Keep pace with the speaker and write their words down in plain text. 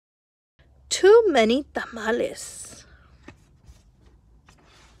too many tamales.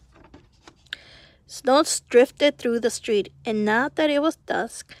 Snow drifted through the street, and now that it was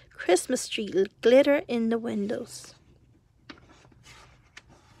dusk, Christmas trees glittered in the windows.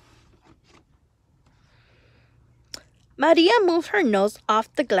 Maria moved her nose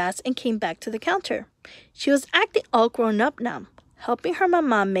off the glass and came back to the counter. She was acting all grown up now, helping her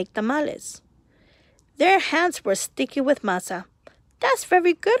mama make tamales. Their hands were sticky with masa. "That's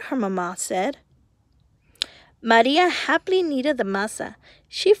very good," her mama said. Maria happily kneaded the masa.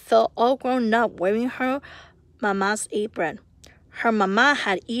 She felt all grown up wearing her mama's apron. Her mama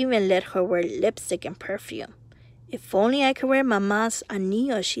had even let her wear lipstick and perfume. "If only I could wear mama's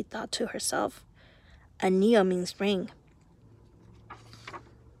anillo," she thought to herself. Anillo means ring.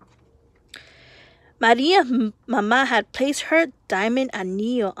 Maria's mama had placed her diamond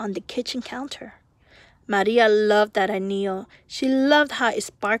anillo on the kitchen counter. Maria loved that anillo. She loved how it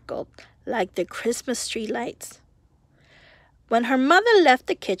sparkled like the Christmas tree lights. When her mother left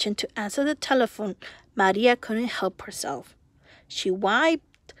the kitchen to answer the telephone, Maria couldn't help herself. She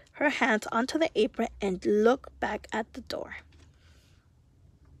wiped her hands onto the apron and looked back at the door.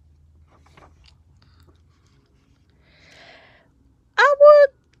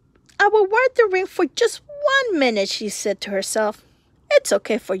 I will wear the ring for just 1 minute, she said to herself. It's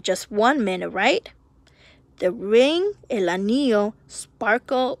okay for just 1 minute, right? The ring, el anillo,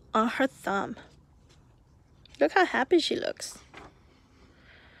 sparkled on her thumb. Look how happy she looks.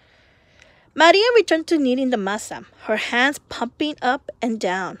 Maria returned to kneading the masa, her hands pumping up and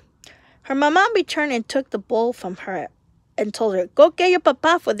down. Her mama returned and took the bowl from her and told her, "Go get your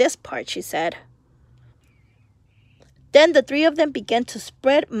papa for this part," she said. Then the three of them began to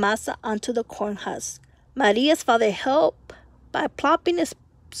spread masa onto the corn husk. Maria's father helped by plopping a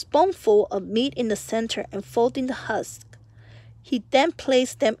spoonful of meat in the center and folding the husk. He then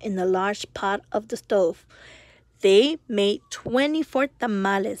placed them in a large pot of the stove. They made 24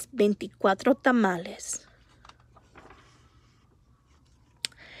 tamales, 24 tamales.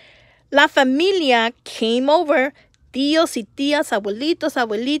 La familia came over, tíos y tías, abuelitos,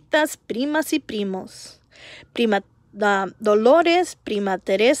 abuelitas, primas y primos. Prima Dolores, Prima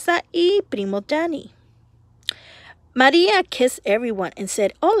Teresa, y Primo Danny. Maria kissed everyone and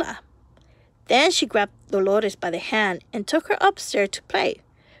said, "Hola." Then she grabbed Dolores by the hand and took her upstairs to play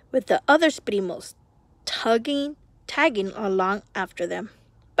with the other primos, tagging along after them.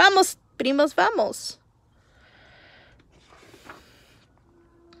 Vamos, primos, vamos.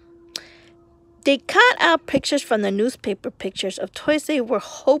 They cut out pictures from the newspaper pictures of toys they were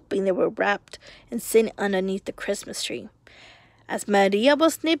hoping they were wrapped and sitting underneath the Christmas tree. As Maria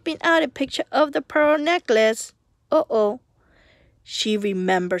was snipping out a picture of the pearl necklace, she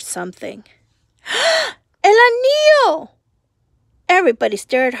remembered something. El anillo! Everybody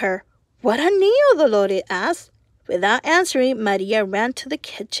stared at her. What anillo? Dolores asked. Without answering, Maria ran to the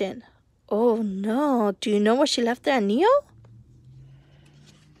kitchen. Oh no, do you know where she left the anillo?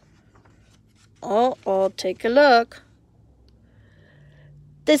 Take a look.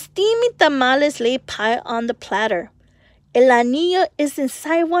 The steaming tamales lay piled on the platter. El anillo is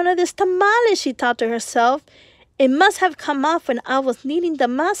inside one of these tamales, she thought to herself. It must have come off when I was kneading the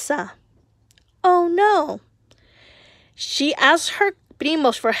masa. Oh no. She asked her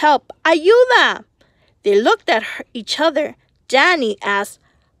primos for help. Ayuda! They looked at each other. Danny asked,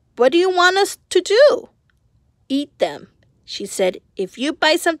 "What do you want us to do?" "Eat them," she said. "If you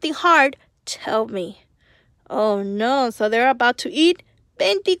buy something hard, tell me." Oh no, so they're about to eat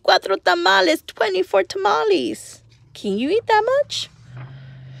 24 tamales, 24 tamales. Can you eat that much?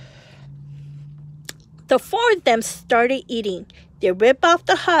 The four of them started eating. They ripped off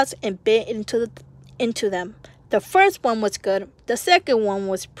the husks and bit into them. The first one was good. The second one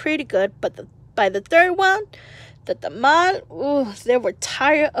was pretty good, but by the third one, the tamal, they were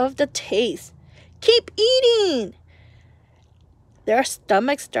tired of the taste. Keep eating! Their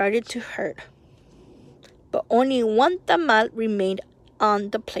stomachs started to hurt. But only one tamal remained on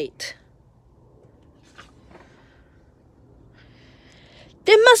the plate.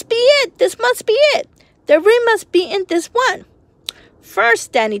 This must be it! This must be it! The ring must be in this one.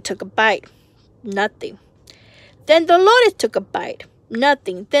 First, Danny took a bite. Nothing. Then Dolores took a bite.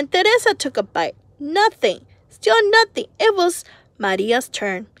 Nothing. Then Teresa took a bite. Nothing. Still nothing. It was Maria's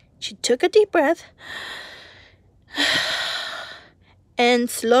turn. She took a deep breath and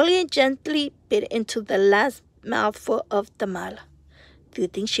slowly and gently bit into the last mouthful of tamal. Do you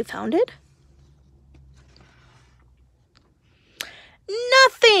think she found it?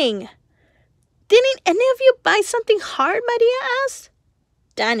 Nothing! Didn't any of you buy something hard? Maria asked.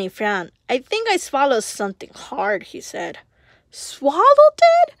 Danny frowned. I think I swallowed something hard, he said. Swallowed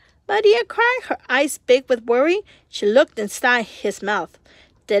it? Maria cried, her eyes big with worry. She looked inside his mouth.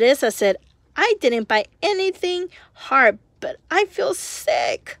 Teresa said, I didn't buy anything hard, but I feel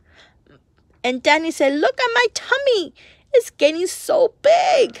sick. And Danny said, look at my tummy. It's getting so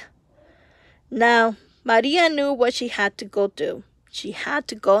big. Now, Maria knew what she had to go do. She had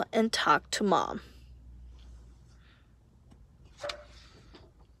to go and talk to Mom.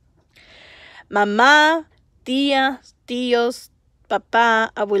 Mamá, tías, tíos,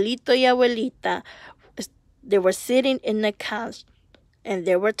 papá, abuelito y abuelita, they were sitting in the couch and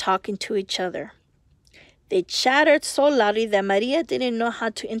they were talking to each other. They chattered so loudly that Maria didn't know how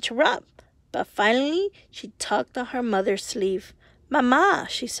to interrupt. But finally, she tugged on her mother's sleeve. Mama,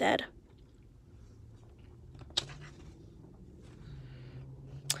 she said.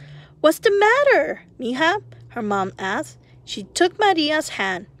 What's the matter, mija? Her mom asked. She took Maria's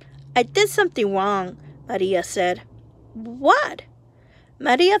hand. I did something wrong, Maria said. What?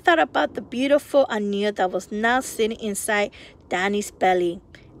 Maria thought about the beautiful anillo that was now sitting inside Danny's belly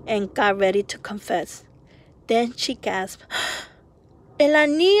and got ready to confess. Then she gasped. El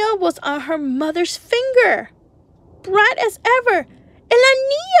anillo was on her mother's finger. Bright as ever. El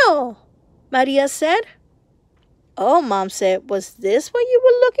anillo, Maria said. Oh, Mom said, was this what you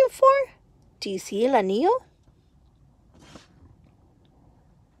were looking for? Do you see el anillo?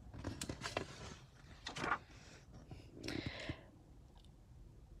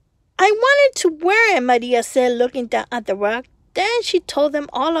 I wanted to wear it, Maria said, looking down at the rock. Then she told them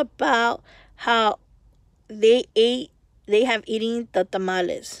all about how they have eaten the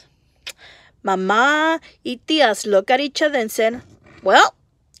tamales. Mama y tías looked at each other and said, well,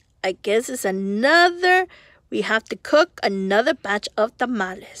 I guess we have to cook another batch of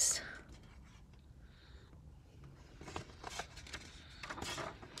tamales.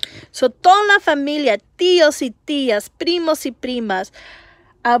 So toda la familia, tíos y tías, primos y primas,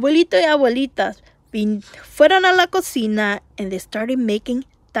 abuelito y abuelitas, fueron a la cocina and they started making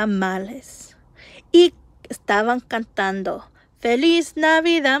tamales. Y estaban cantando, Feliz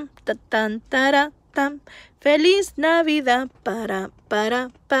Navidad, ta tan tara tam. Feliz Navidad, para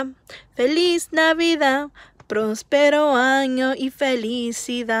pam. Feliz Navidad, próspero año y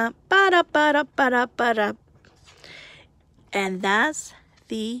felicidad, para. And that's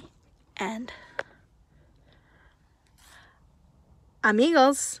the end.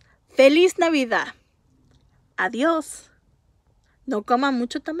 Amigos, Feliz Navidad. Adiós. No coman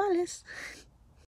mucho tamales.